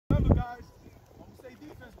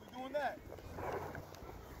that.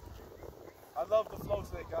 I love the flow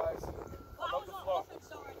today, guys. I love the flow.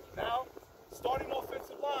 Now, starting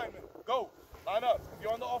offensive lineman, go. Line up. If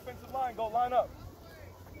you're on the offensive line, go line up.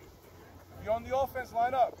 If you're on the offense,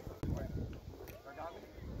 line up.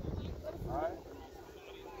 All right.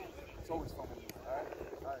 It's always fun. All right.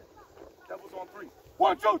 All right. Devils on 3.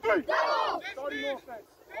 1, 2, 3. Go! Starting offense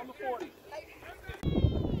on the 40.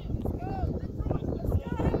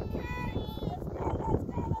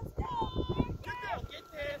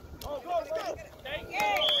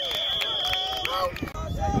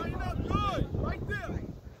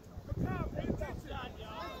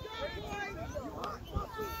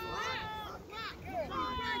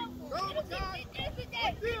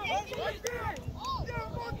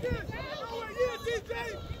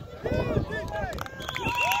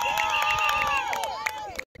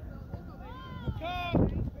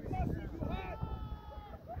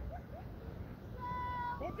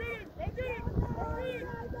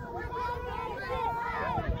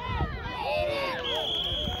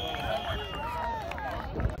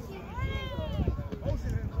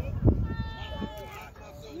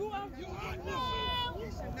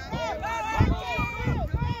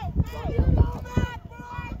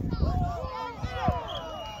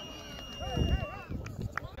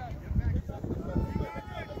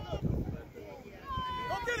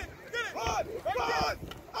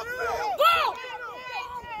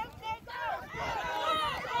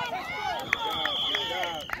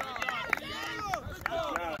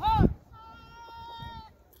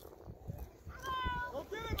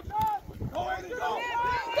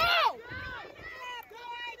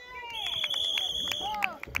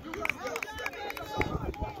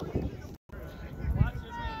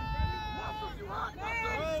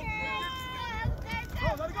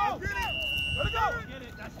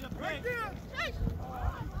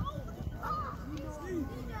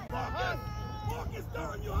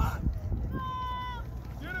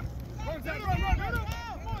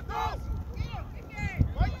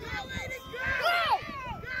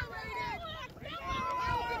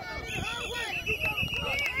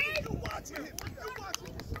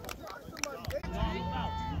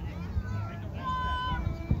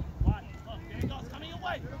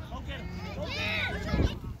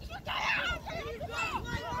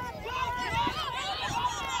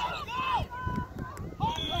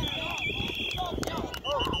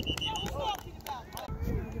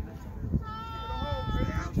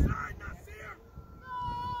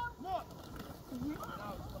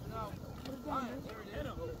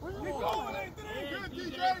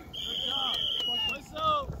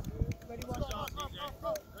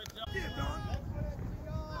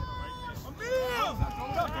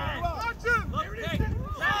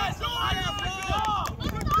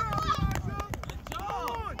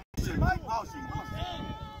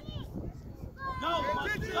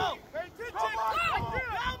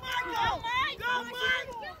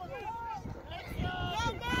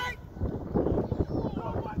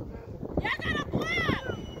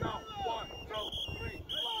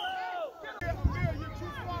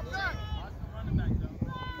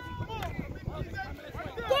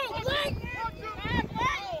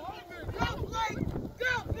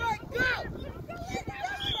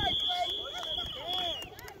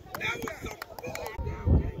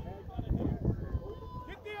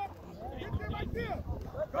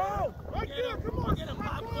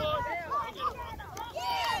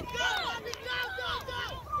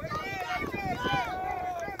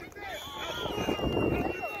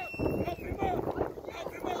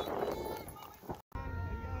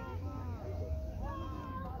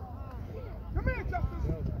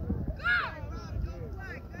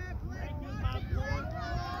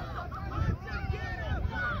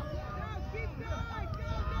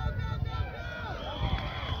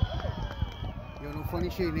 Funny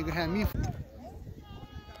shit, nigga had me.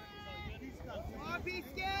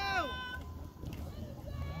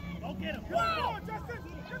 Go get him. Come on, Justin.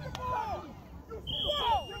 Get the ball.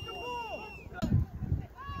 Get the ball.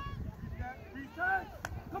 Reset.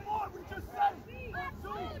 Come on, we just said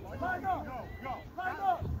it. Line up. Go. Line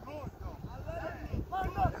up.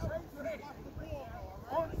 Line up.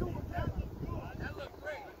 On two again. That looked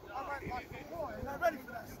great. All right, watch the ball. You're not ready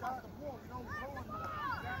for that. Stop the ball. You don't go on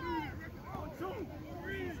that. On two.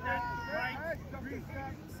 Reset. Right.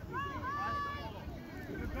 Reset.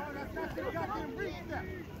 That's it. You got to reset.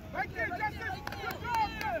 Right there, Justin. Good job,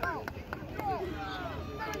 man. Good job.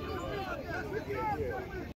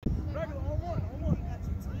 Regular, on one.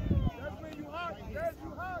 That's where you hot. Des,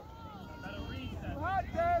 you hot. You hot,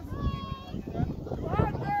 Des. You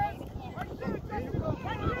hot, Des. Right there, Justin.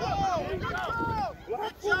 Right there. Good job.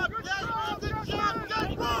 Good job, Des. Good job. Good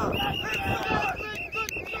job.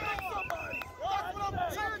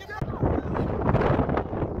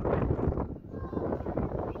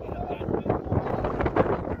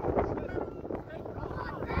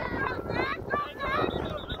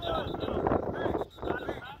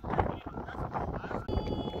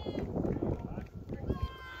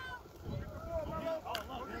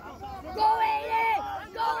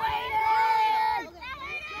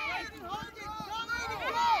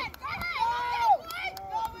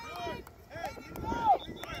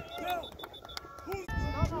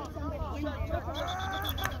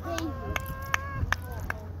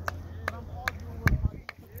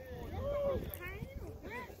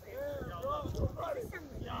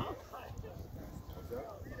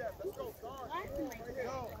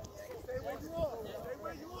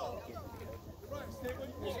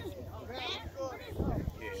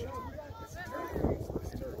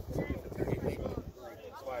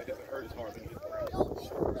 it doesn't hurt as hard.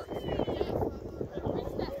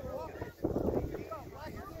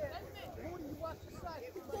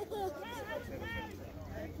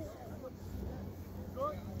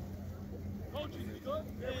 Coaches, you good?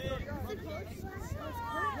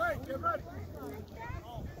 Wait, get ready.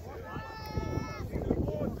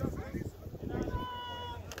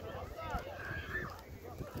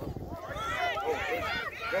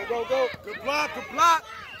 Go, go, go. Good block, good block.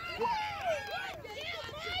 Good.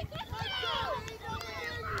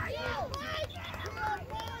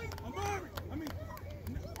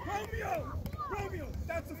 Romeo,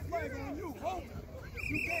 that's a flag on you. Hold it.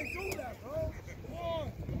 You can't do that, bro. Come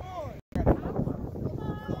on, come on.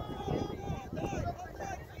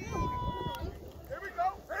 Here we go.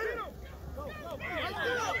 Hit him. Go, go, go. Let's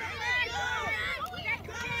do it.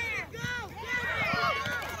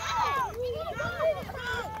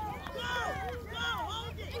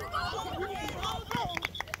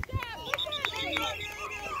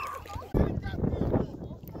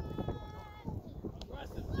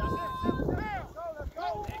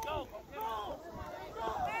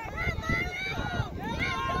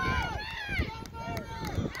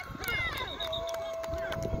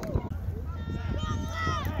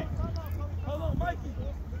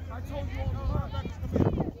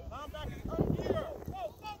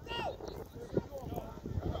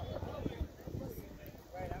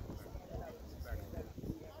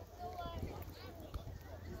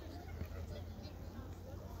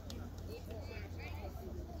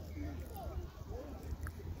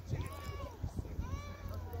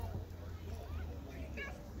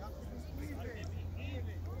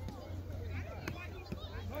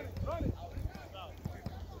 Run it.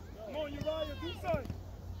 Come on, Uriah, do something.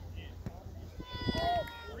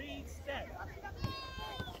 Read step.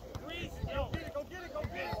 Read step. Go get it, go get it, go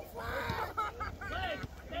get it. Hey,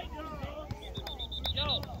 stay good, bro. Yo.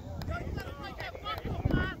 You gotta break that block off,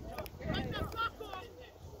 man. Break that block off.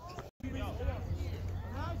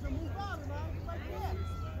 Elijah, move out, Elijah, right there.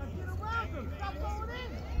 Now get around him. Stop going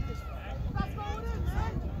in. Stop going in,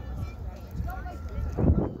 man.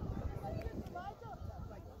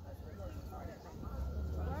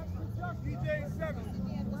 DJ 7.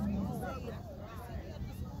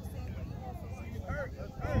 Hurt.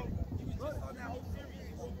 Hey. He was just on that whole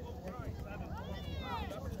series.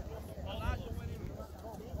 Elijah went in.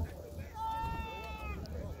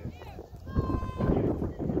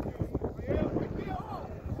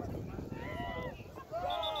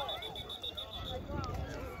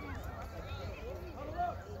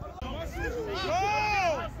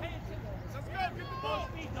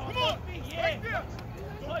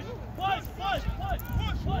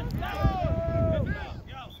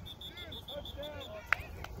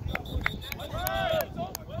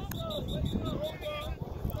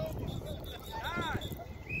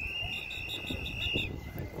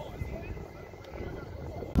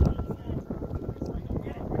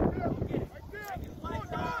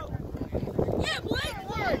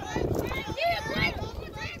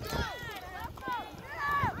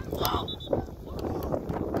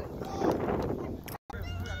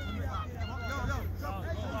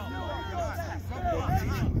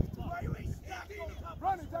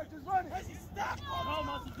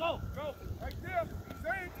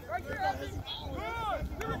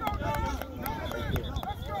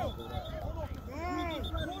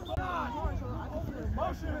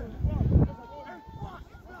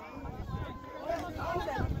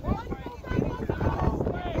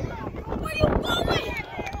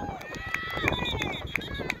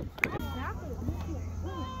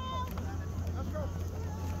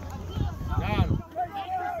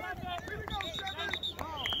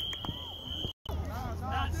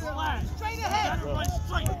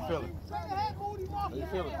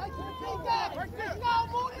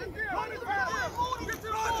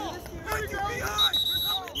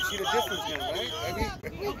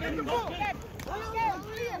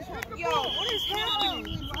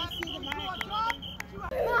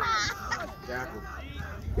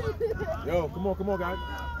 Yo, come on, guys.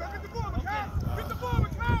 Go get the ball, McCall. Get the ball,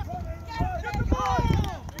 McCall. Get the ball.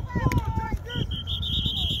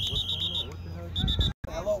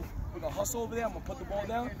 Hello, we're gonna hustle over there. I'm gonna put the ball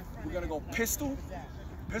down. We're gonna go pistol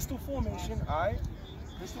formation. All right,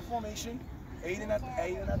 pistol formation. Aiden at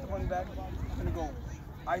the running back. We're gonna go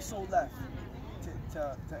ISO left to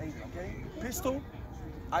Aiden. Okay, pistol,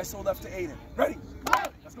 ISO left to Aiden. Ready?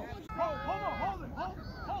 Let's go. Hold it.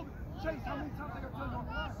 Chase, how many times I gotta tell you on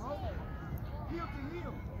the line, bro? Heel to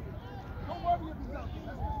heel. Don't worry if he's out. He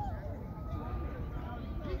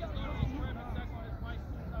got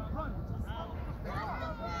run.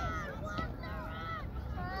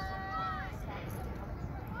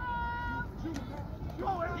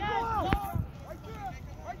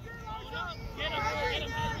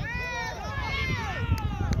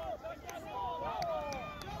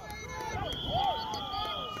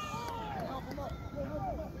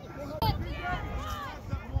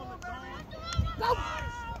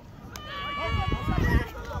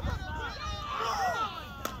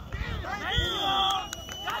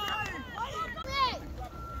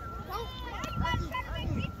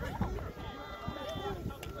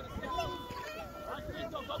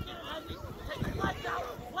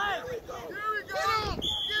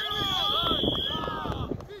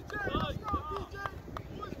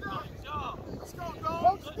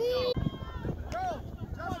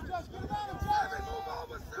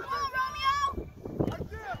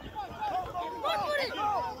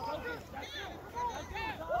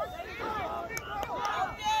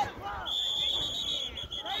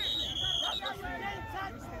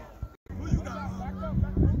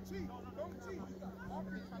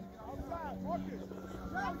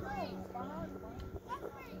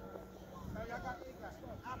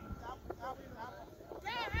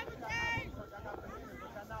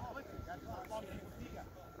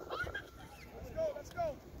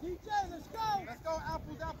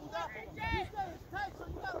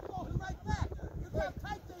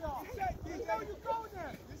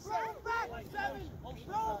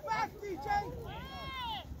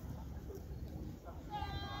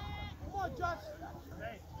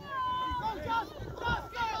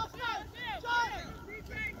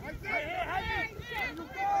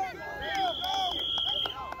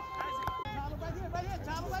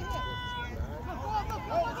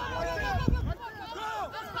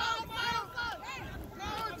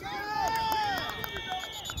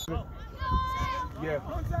 Yeah.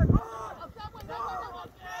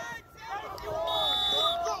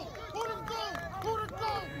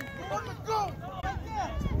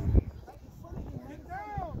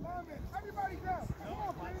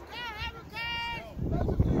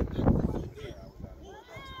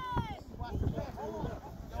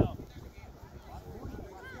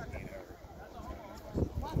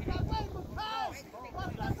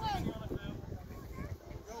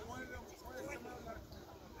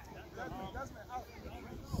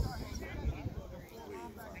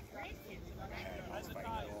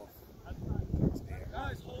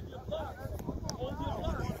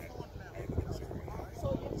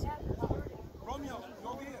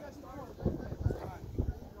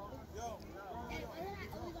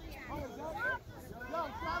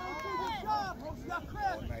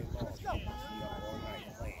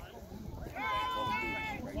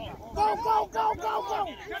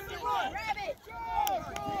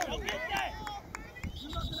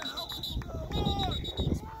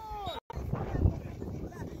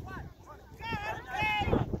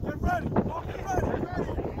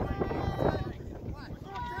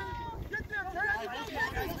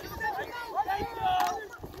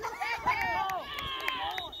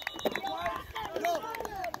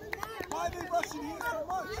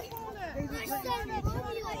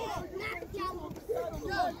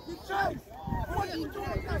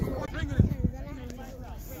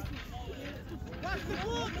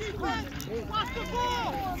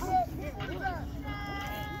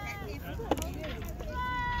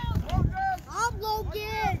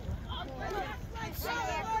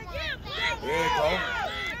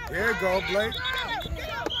 Here you go, Blake.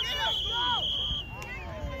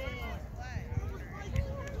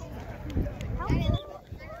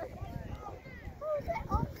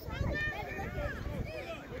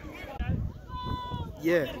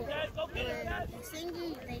 Yeah.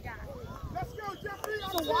 Let's go, Jeffrey.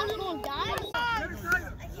 So watch one guy. Get it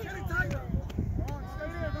tighter. Get it tighter. Stay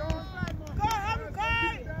there, bro. Go, have a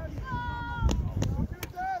guy.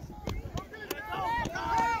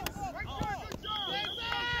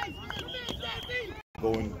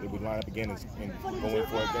 Going, if we line up again and go in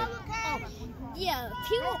for it again. Yeah,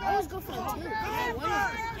 people always go for the two.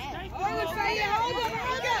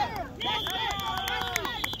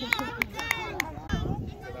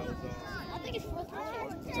 I think it's fourth quarter.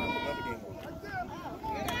 It's time for another game.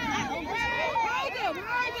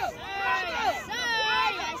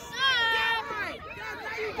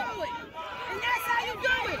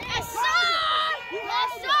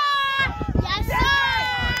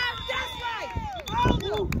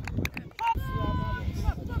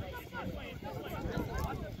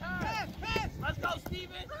 Let's go,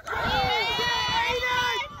 Steven!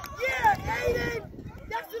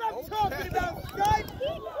 That's what I'm talking about, son!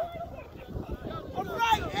 All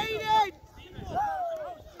right, Aiden!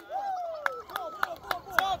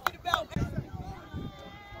 Talking about.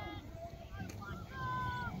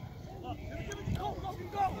 Go, go,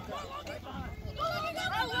 go!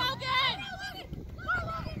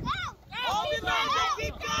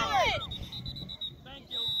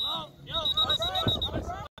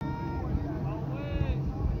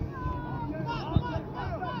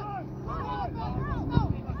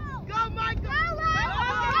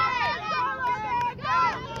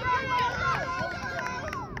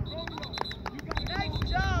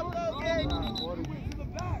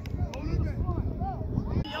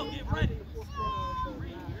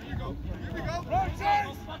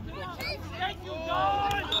 Thank you,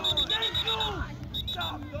 God! Thank you!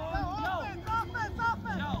 Stop, dog!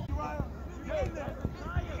 Yo! Get in there!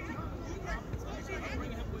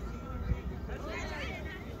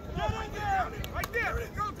 Get in there! Right there!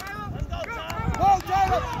 Go, Tyler! Let's go, Tyler! Go,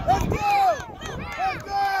 Tyler! Let's go! Let's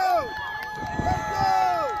go! Let's go!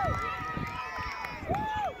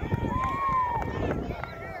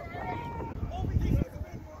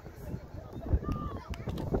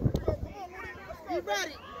 Be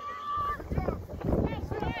ready.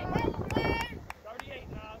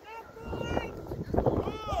 38 now.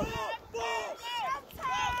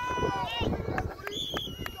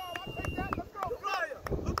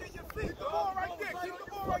 Look at your feet. The ball right there. Keep the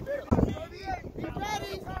ball right there. Be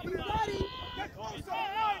ready. Be ready. Get closer.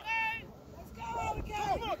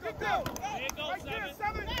 Come on, get down. There you go, Right there, 7.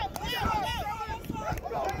 7. Let's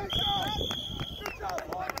go. Good job,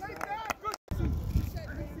 boy. Take that. Good. Let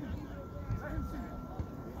him see.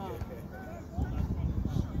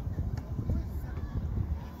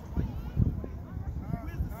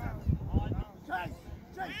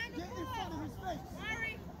 Chase, get in front of his face.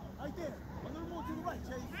 Right there. A little more to the right,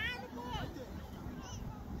 Chase. Right there.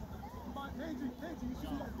 Come on, Tangy, you should be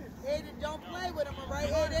like this. Aiden, don't play with him, all right,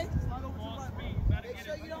 Aiden? Slide over to the right. Make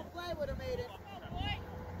sure you don't play with him, Aiden.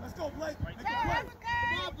 Let's go, Blake. Make a play. Come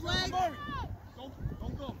on, Blake. Murray.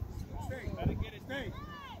 Don't go. Stay. Better get it. Stay.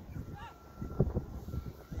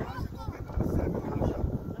 Get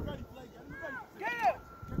ready, Blake. Get ready. Get him.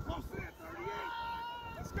 Get closer. 38.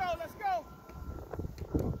 Let's go. Let's go.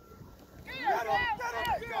 Get him.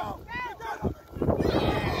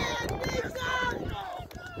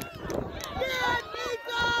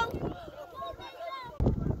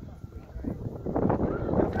 Get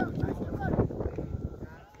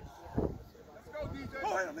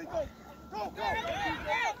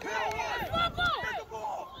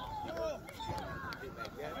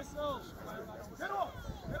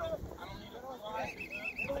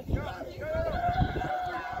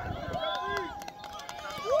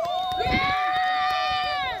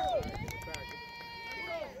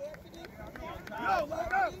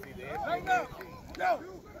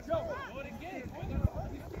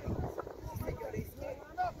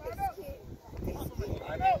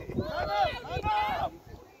Get him.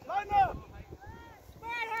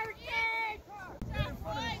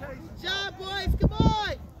 Job, boys, come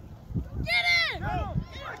on! Get in!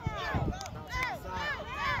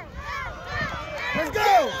 Let's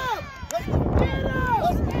go! Let's go!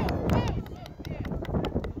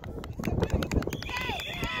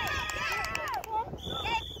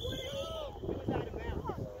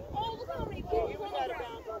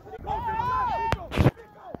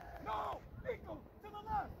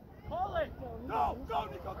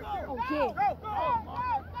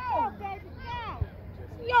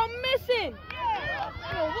 Y'all missing!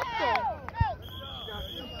 Yo, what the?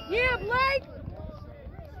 Yeah, Blake!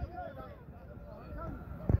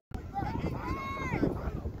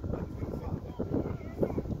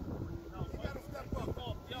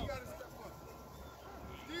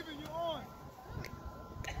 Steven, you're on.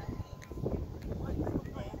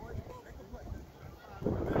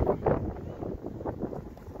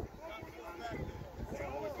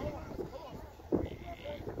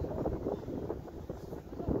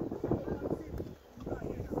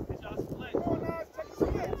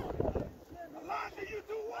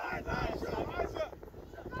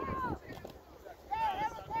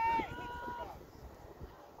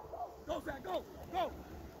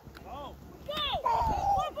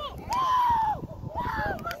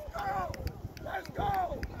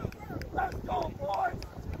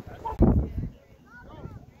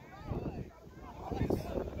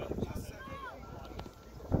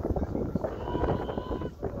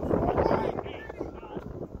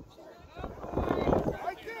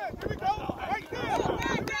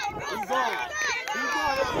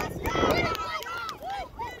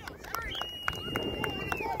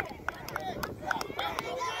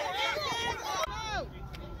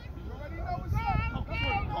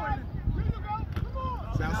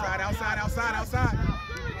 Outside.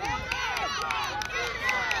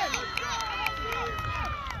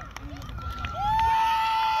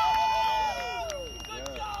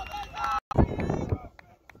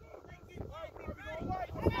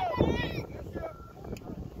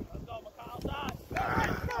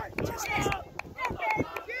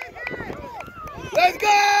 Let's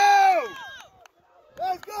go!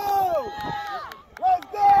 Let's go! Let's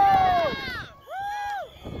go!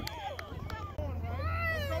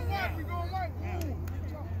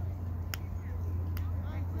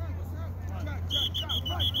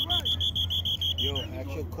 Yo, ask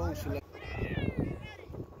your coach.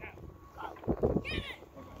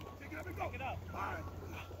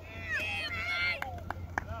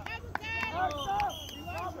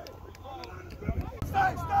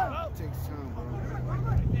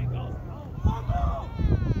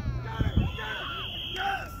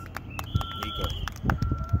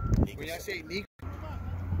 say Nico.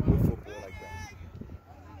 With football like that.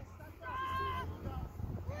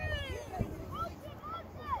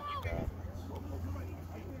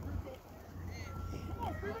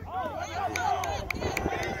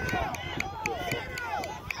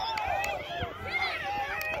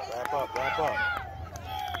 Wrap up.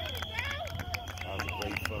 That was a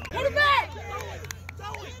great fuck. Put it back!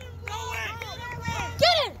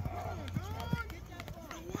 Get it!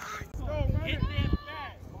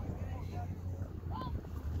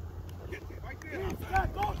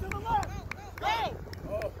 Go to the left. Go.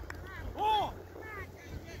 Ball.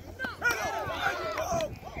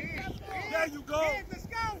 There you go. Let's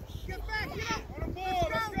go. Get back. Get up. On the ball.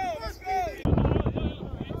 Let's go.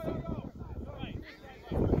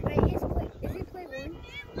 Is he play one?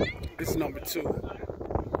 This is number 2. So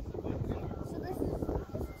this is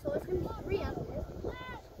so it's gonna be 3 after this.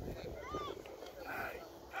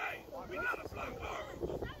 We got a black bar.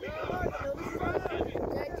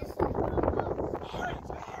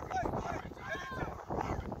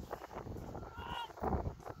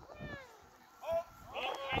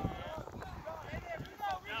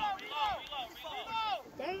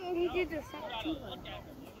 Dang, he did the sack too.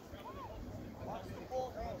 Watch the ball,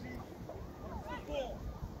 LG. Watch the ball.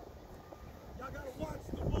 Y'all gotta watch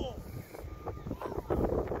the ball.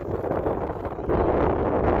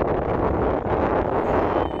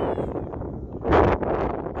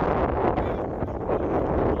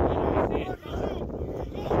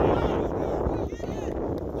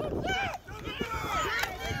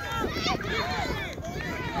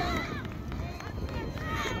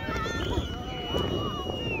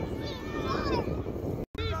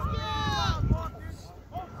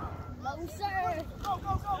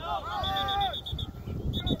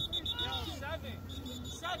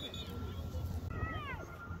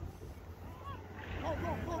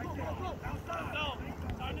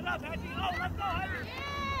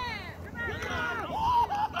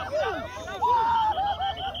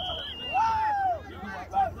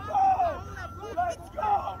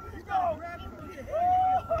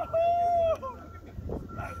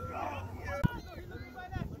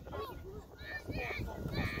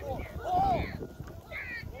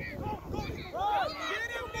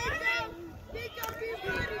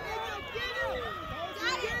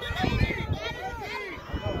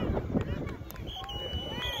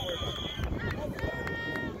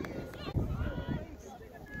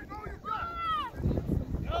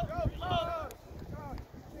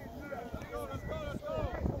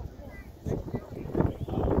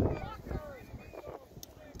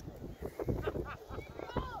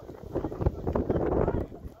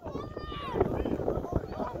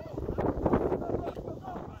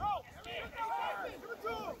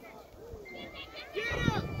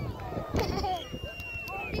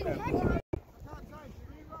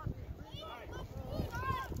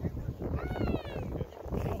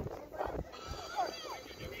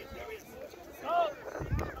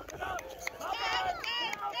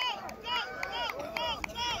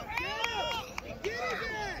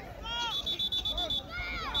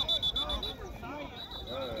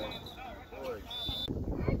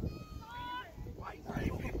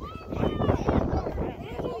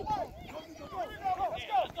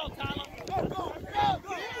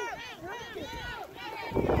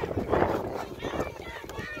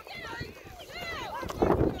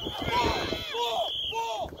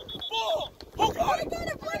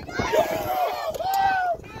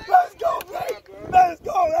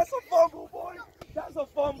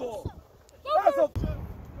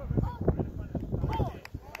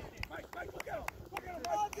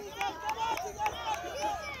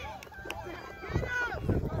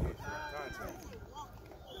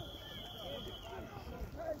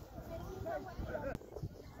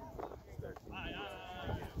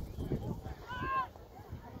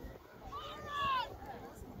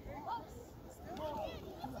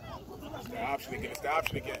 It's the option again. That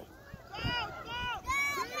option again.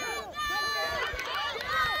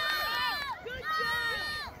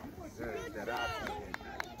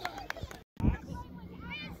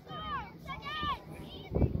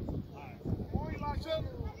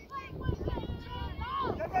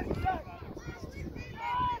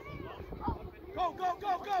 Go, go,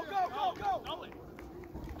 go, go, go, go, go!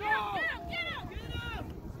 Go! Get him! Get him!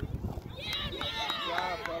 Good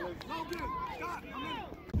job, fellas. No good. Scott, I'm in it.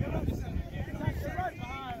 Get up. Get right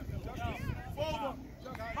behind. Forward.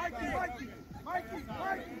 Mikey.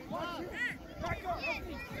 Watch you. Back up.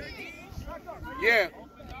 Back up. Yeah.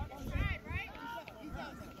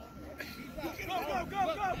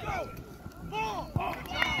 Go. Ball.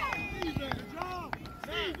 Good job.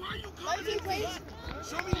 Steve, why you coming in?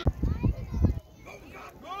 Show me.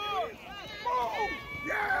 Good.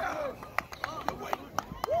 Yeah! You're waiting.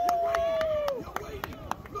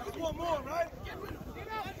 Look at one more, right?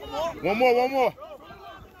 One more.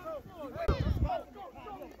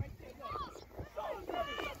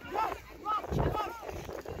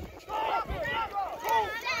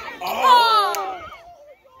 Oh!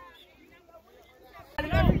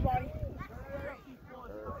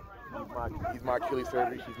 He's my Achilles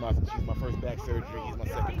surgery. She's my first back surgery. He's my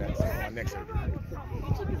second back surgery. My neck surgery.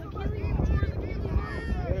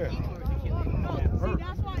 Yeah.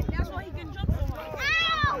 That's why he can jump so much.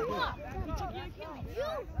 Ow! He took your Achilles.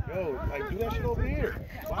 Yo, like do that shit over here.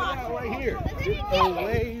 Why not right here? Get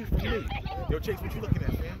away from me. Yo, Chase, what you looking at,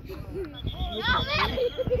 man?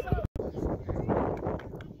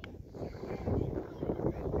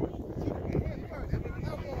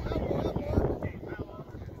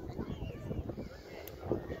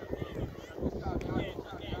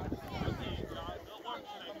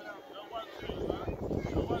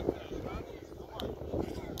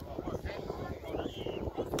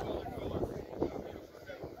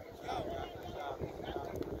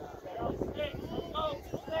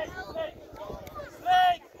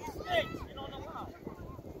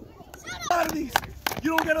 You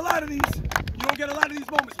don't get a lot of these. You don't get a lot of these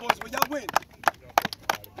moments, boys, where y'all win.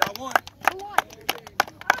 Y'all won.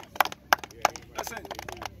 Listen.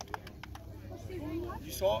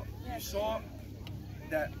 You saw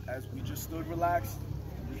that as we just stood relaxed,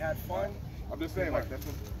 we had fun. I'm just saying, like that's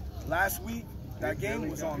what. Last week, that game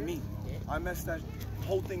was on me. I messed that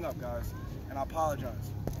whole thing up, guys, and I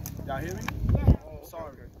apologize. Y'all hear me?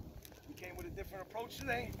 Sorry. We came with a different approach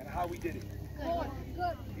today and how we did it.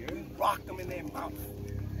 Good. We rocked them in their mouth.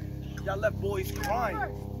 Y'all left boys crying.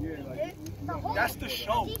 That's the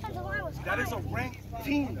show. That is a ranked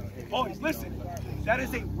team. Boys, listen. That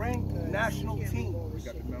is a ranked national team.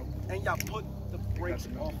 And y'all put the brakes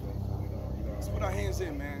off. Let's put our hands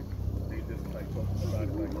in, man.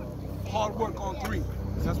 Hard work on 3.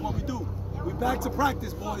 That's what we do. We back to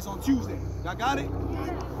practice, boys, on Tuesday. Y'all got it?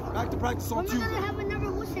 Back to practice on Tuesday. We're gonna have another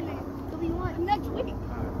listening. So we want next week.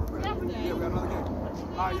 Yeah, we got another game.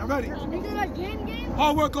 All right, y'all ready? Is it a game?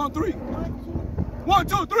 Hard work on 3. 1,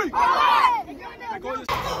 2, 3. All right. Go this.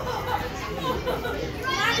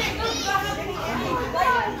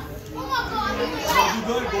 You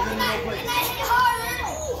good? Go get me your place.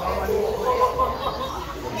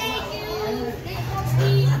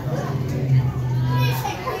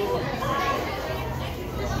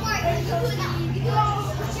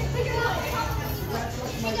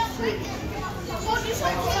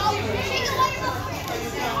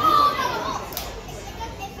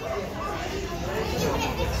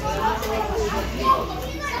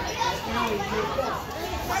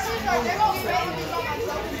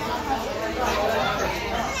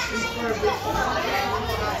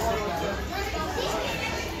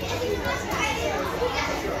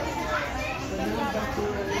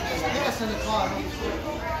 Yes, in the car.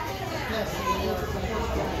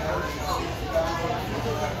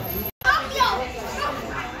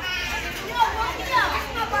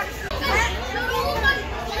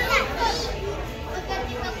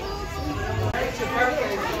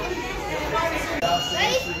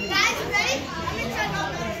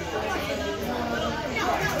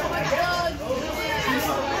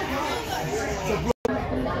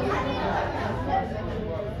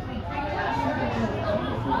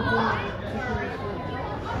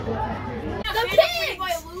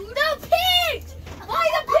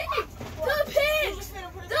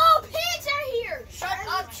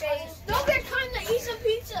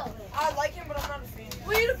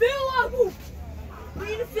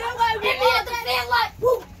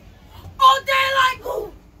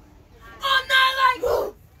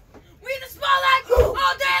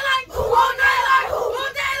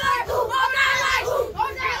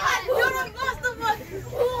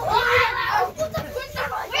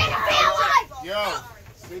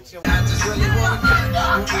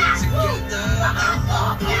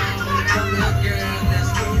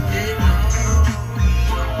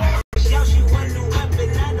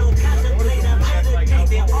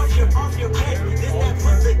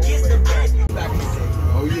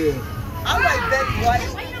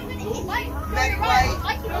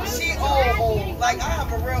 Like, I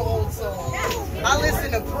have a real old soul. I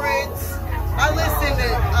listen to Prince. I listen to,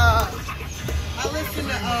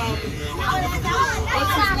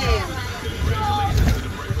 what's his name?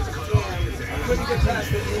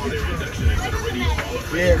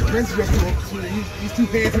 Yeah, Prince just he's too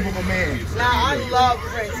handsome of a man. Nah, I love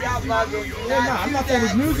Prince. Y'all love him. Yeah, nah, I'm not saying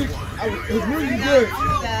his music. His music is good.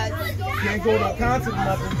 Can't go to a concert or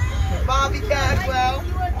nothing. Bobby Caldwell.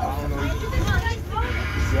 I don't know.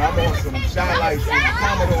 See, I I'm on some Shylights and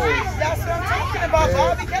Commodores. That's what I'm talking about,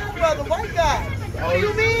 Yeah. Bobby Caldwell, the white guy. What do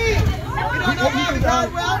you mean? You don't know Bobby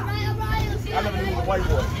Caldwell? I never knew he was a white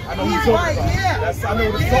boy. I know He's he's talking white, about. yeah. That's, I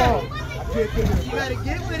know the Yeah. song. I can't think of it. You better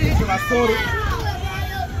get with it. When I saw it,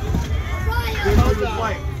 they knew he was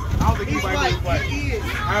white. I don't think He's anybody white. was white. He is.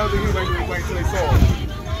 I don't think anybody was white until they saw it.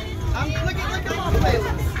 I'm clicking like a mom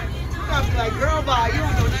playlist. You gotta be like, girl, bye. You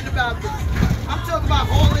don't know nothing about this. I'm talking about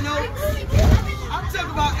Hall and Oates. I'm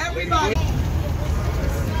talking about everybody.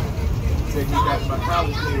 Take me back to my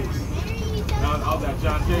college days. Now I was at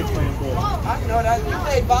John Jay playing ball. I know that. You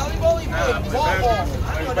played volleyball, you Nah, I played played ball.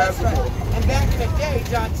 basketball. I know that's right. Basketball. And back in the day,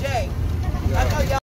 John Jay. I know y'all